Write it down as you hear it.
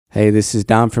Hey, this is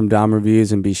Dom from Dom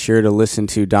Reviews, and be sure to listen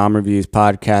to Dom Reviews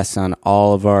podcasts on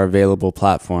all of our available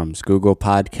platforms: Google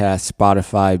Podcasts,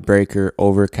 Spotify, Breaker,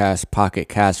 Overcast, Pocket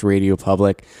Cast, Radio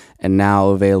Public, and now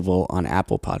available on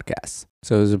Apple Podcasts.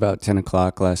 So it was about 10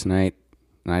 o'clock last night,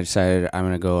 and I decided I'm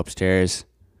going to go upstairs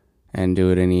and do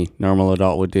what any normal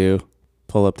adult would do: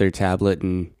 pull up their tablet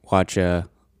and watch a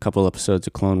couple episodes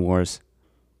of Clone Wars.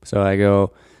 So I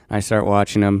go, I start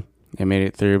watching them. I made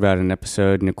it through about an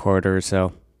episode and a quarter or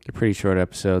so. They're pretty short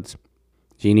episodes.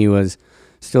 Jeannie was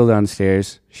still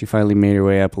downstairs. She finally made her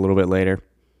way up a little bit later,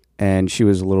 and she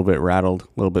was a little bit rattled, a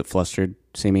little bit flustered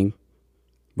seeming.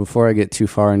 Before I get too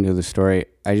far into the story,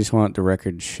 I just want the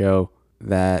record to show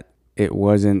that it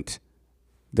wasn't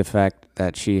the fact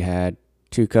that she had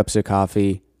 2 cups of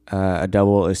coffee, a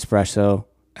double espresso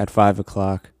at 5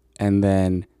 o'clock, and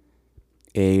then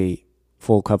a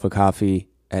full cup of coffee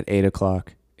at 8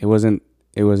 o'clock. It wasn't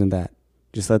that.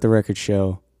 Just let the record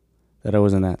show that it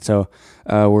wasn't that. So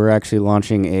we're actually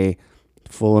launching a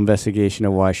full investigation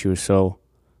of why she was so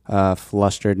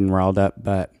flustered and riled up,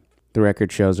 but the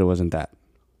record shows it wasn't that.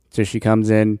 So she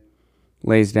comes in,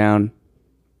 lays down.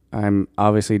 I'm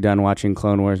obviously done watching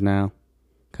Clone Wars now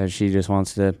because she just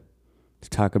wants to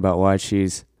talk about why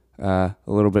she's a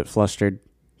little bit flustered.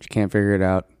 She can't figure it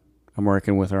out. I'm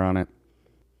working with her on it.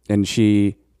 And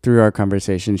through our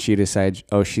conversation, she decides,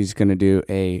 she's going to do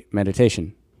a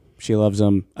meditation. She loves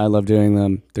them. I love doing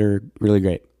them. They're really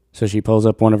great. So she pulls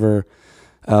up one of her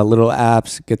little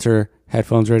apps, gets her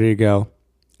headphones ready to go,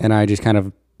 and I just kind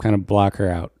of block her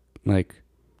out. Like,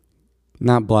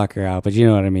 not block her out, but you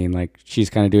know what I mean. Like,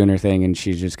 she's kind of doing her thing, and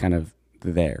she's just kind of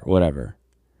there, whatever.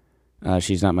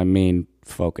 She's not my main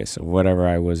focus of whatever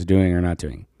I was doing or not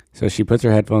doing. So she puts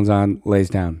her headphones on, lays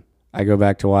down. I go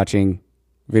back to watching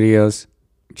videos.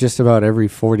 Just about every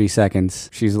 40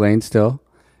 seconds, she's laying still.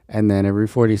 And then every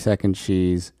 40 seconds,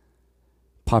 she's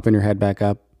popping her head back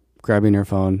up, grabbing her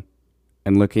phone,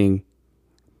 and looking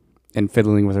and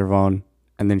fiddling with her phone.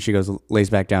 And then she lays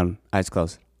back down, eyes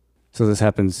closed. So this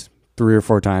happens 3 or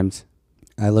 4 times.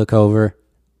 I look over,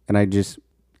 and I just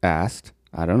asked,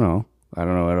 I don't know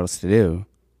what else to do.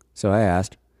 So I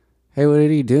asked, hey, what are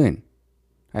you doing?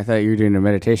 I thought you were doing a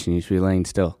meditation. You should be laying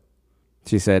still.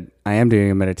 She said, I am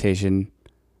doing a meditation,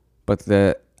 but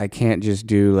I can't just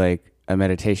do like a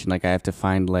meditation. Like, I have to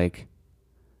find like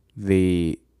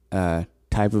the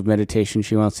type of meditation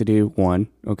she wants to do. One,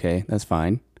 okay, that's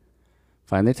fine.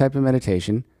 Find the type of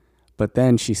meditation. But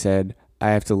then she said, I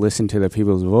have to listen to the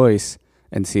people's voice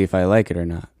and see if I like it or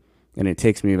not. And it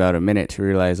takes me about a minute to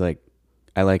realize, like,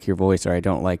 I like your voice or I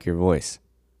don't like your voice.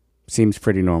 Seems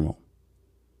pretty normal.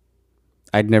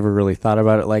 I'd never really thought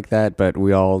about it like that, but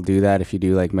we all do that if you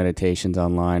do like meditations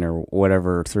online or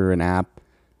whatever through an app.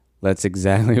 That's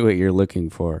exactly what you're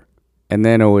looking for. And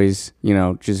then always,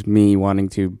 just me wanting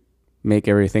to make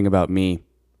everything about me.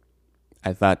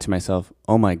 I thought to myself,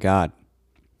 oh my God,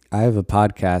 I have a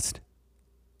podcast,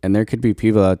 and there could be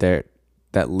people out there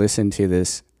that listen to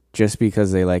this just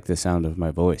because they like the sound of my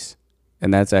voice.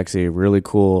 And that's actually a really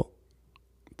cool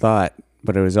thought,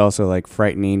 but it was also like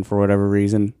frightening for whatever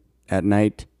reason at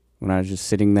night when I was just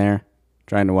sitting there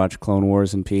trying to watch Clone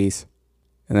Wars in peace.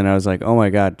 And then I was like, oh my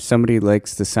God, somebody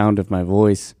likes the sound of my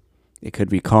voice. It could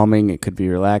be calming, it could be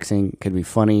relaxing, it could be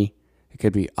funny, it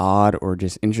could be odd or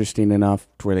just interesting enough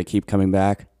to where they keep coming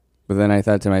back. But then I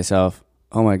thought to myself,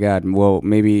 oh my God, well,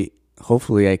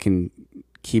 hopefully I can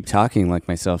keep talking like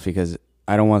myself, because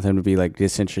I don't want them to be like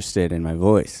disinterested in my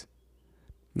voice.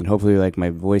 And hopefully like my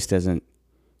voice doesn't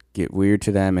get weird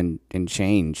to them and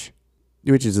change,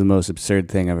 which is the most absurd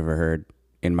thing I've ever heard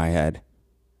in my head.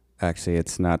 Actually,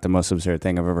 it's not the most absurd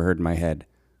thing I've ever heard in my head.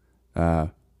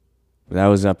 But that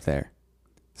was up there.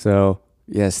 So,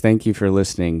 yes, thank you for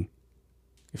listening.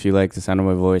 If you like the sound of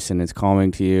my voice and it's calming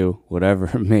to you, whatever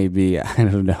it may be, I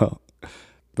don't know.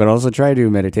 But also try to do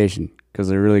meditation, because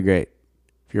they're really great.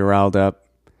 If you're riled up,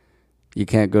 you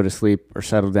can't go to sleep or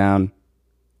settle down,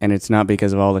 and it's not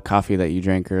because of all the coffee that you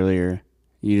drank earlier.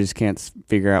 You just can't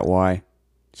figure out why.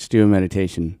 Just do a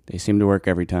meditation. They seem to work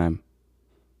every time.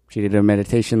 She did a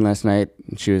meditation last night,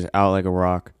 and she was out like a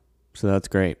rock, so that's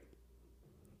great.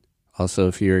 Also,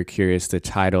 if you're curious, the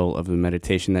title of the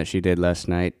meditation that she did last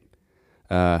night,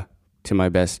 to my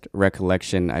best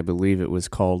recollection, I believe it was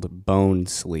called Bone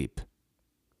Sleep.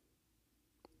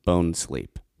 Bone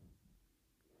Sleep.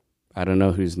 I don't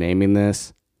know who's naming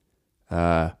this,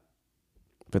 but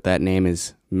that name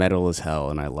is metal as hell,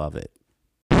 and I love it.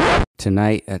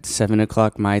 Tonight at 7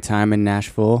 o'clock my time in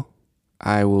Nashville,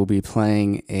 I will be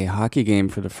playing a hockey game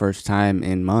for the first time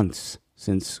in months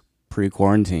since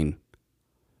pre-quarantine.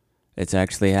 It's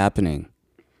actually happening.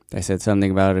 I said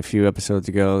something about it a few episodes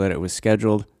ago that it was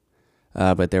scheduled,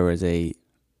 but there was a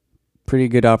pretty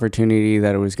good opportunity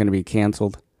that it was going to be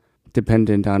canceled,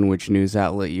 dependent on which news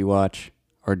outlet you watch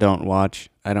or don't watch.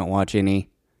 I don't watch any,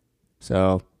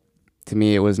 so to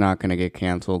me it was not going to get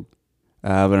canceled.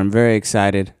 But I'm very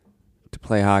excited to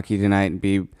play hockey tonight and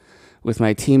be with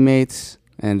my teammates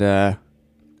and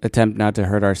attempt not to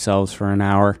hurt ourselves for an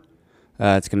hour.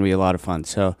 It's going to be a lot of fun.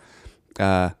 So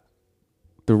the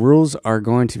rules are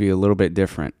going to be a little bit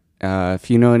different. If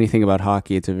you know anything about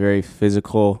hockey, it's a very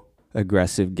physical,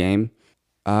 aggressive game.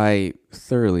 I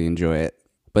thoroughly enjoy it.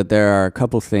 But there are a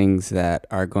couple things that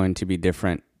are going to be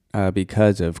different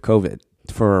because of COVID.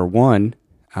 For one,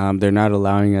 they're not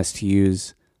allowing us to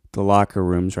use the locker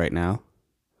rooms right now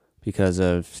because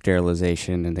of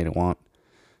sterilization, and they don't want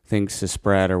things to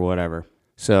spread or whatever.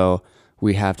 So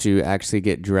we have to actually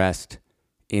get dressed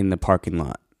in the parking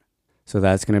lot. So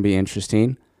that's going to be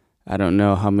interesting. I don't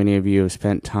know how many of you have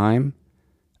spent time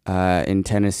in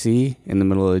Tennessee in the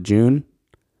middle of June,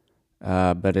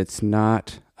 but it's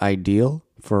not ideal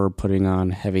for putting on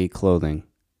heavy clothing.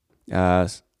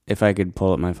 If I could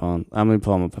pull up my phone, I'm going to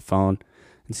pull up a phone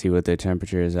and see what the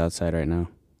temperature is outside right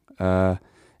now.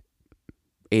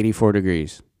 84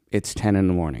 degrees. It's 10 in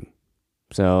the morning.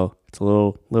 So it's a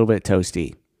little bit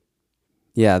toasty.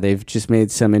 Yeah, they've just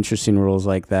made some interesting rules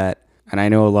like that. And I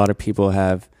know a lot of people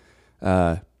have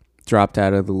dropped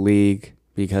out of the league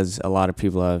because a lot of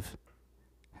people have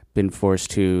been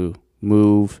forced to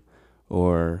move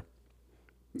or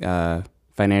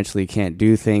financially can't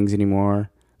do things anymore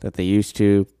that they used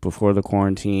to before the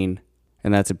quarantine.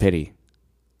 And that's a pity.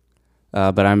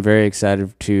 But I'm very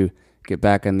excited to get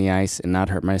back on the ice and not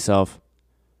hurt myself.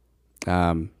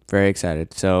 Very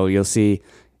excited. So you'll see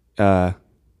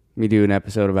me do an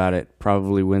episode about it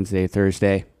probably Wednesday,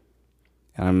 Thursday.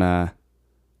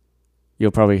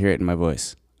 You'll probably hear it in my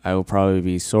voice. I will probably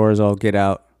be sore as all get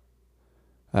out,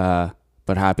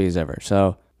 but happy as ever.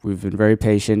 So we've been very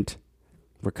patient.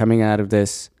 We're coming out of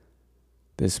this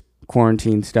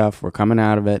quarantine stuff. We're coming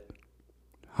out of it.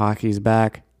 Hockey's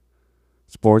back.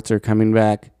 Sports are coming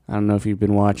back. I don't know if you've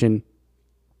been watching.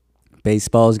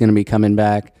 Baseball is going to be coming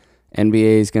back.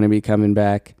 NBA is going to be coming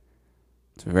back.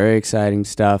 It's very exciting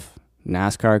stuff.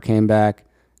 NASCAR came back.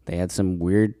 They had some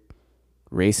weird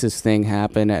racist thing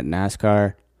happen at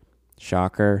NASCAR.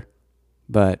 Shocker.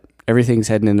 But everything's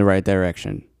heading in the right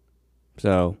direction.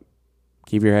 So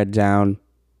keep your head down.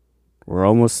 We're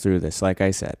almost through this, like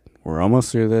I said. We're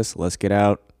almost through this. Let's get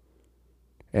out.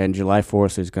 And July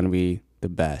 4th is going to be the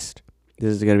best. This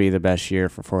is going to be the best year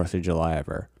for 4th of July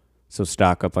ever. So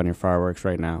stock up on your fireworks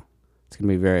right now. It's going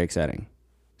to be very exciting.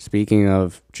 Speaking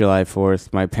of July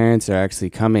 4th, my parents are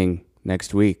actually coming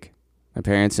next week. My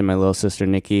parents and my little sister,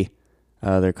 Nikki,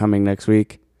 they're coming next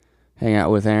week. Hang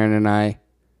out with Aaron and I.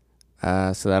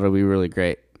 So that'll be really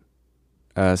great.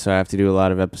 So I have to do a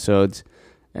lot of episodes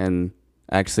and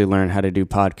actually learn how to do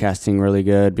podcasting really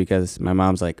good because my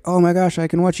mom's like, oh my gosh, I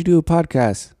can watch you do a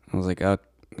podcast. I was like, oh,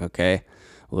 okay.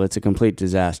 Well, it's a complete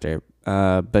disaster.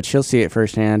 But she'll see it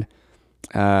firsthand.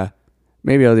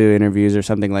 Maybe I'll do interviews or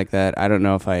something like that. I don't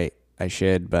know if I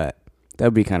should, but that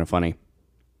would be kind of funny.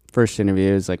 First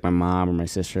interviews, like my mom or my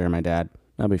sister or my dad.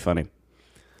 That'll be funny.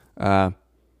 Yeah,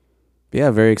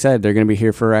 very excited. They're going to be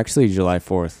here for actually July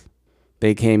 4th.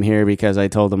 They came here because I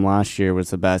told them last year was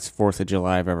the best 4th of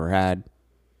July I've ever had.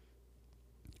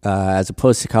 As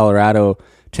opposed to Colorado,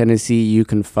 Tennessee, you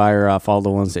can fire off all the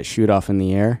ones that shoot off in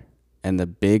the air and the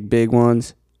big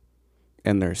ones,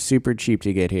 and they're super cheap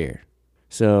to get here.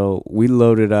 So we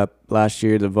loaded up last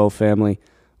year, the Vo family,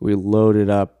 we loaded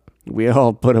up, we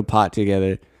all put a pot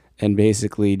together and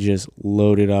basically just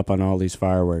loaded up on all these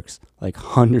fireworks, like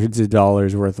hundreds of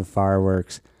dollars worth of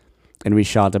fireworks, and we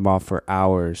shot them off for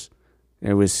hours.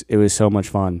 It was so much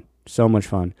fun, so much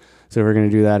fun. So we're going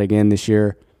to do that again this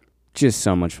year. Just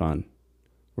so much fun.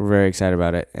 We're very excited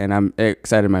about it, and I'm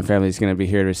excited my family's going to be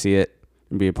here to see it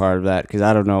and be a part of that, because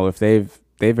I don't know if they've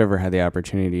ever had the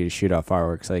opportunity to shoot off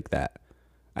fireworks like that.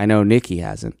 I know Nikki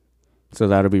hasn't, so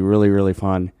that'll be really, really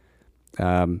fun.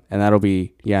 And that'll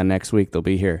be, next week they'll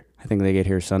be here. I think they get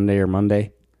here Sunday or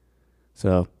Monday,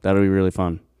 so that'll be really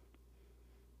fun.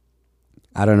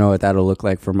 I don't know what that'll look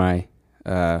like for my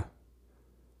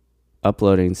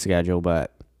uploading schedule,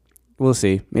 but we'll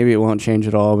see. Maybe it won't change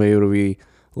at all. Maybe it'll be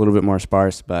a little bit more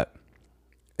sparse, but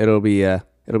it'll be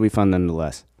fun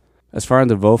nonetheless. As far as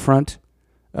the Vo front,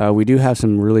 we do have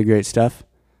some really great stuff.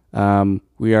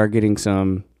 We are getting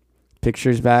some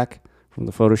pictures back from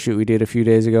the photo shoot we did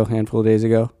handful of days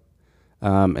ago,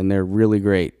 and they're really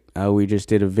great. We just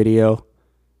did a video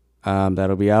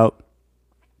that'll be out.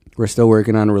 We're still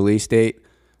working on a release date.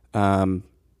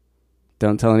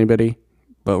 Don't tell anybody,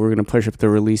 but we're going to push up the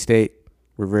release date.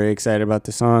 We're very excited about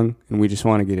the song, and we just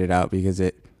want to get it out because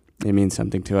it means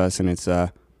something to us, and it's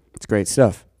great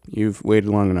stuff. You've waited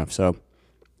long enough, so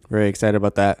very excited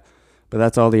about that. But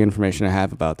that's all the information I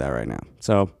have about that right now.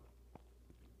 So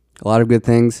a lot of good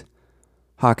things.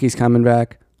 Hockey's coming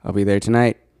back. I'll be there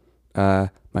tonight.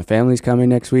 My family's coming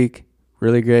next week.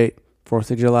 Really great. 4th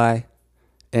of July.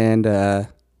 And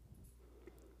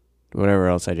whatever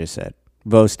else I just said.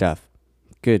 Vo stuff.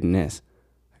 Goodness.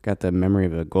 I got the memory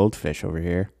of a goldfish over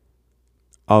here.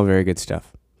 All very good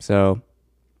stuff. So,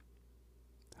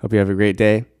 hope you have a great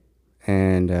day.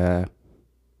 And,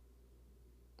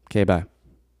 okay, bye.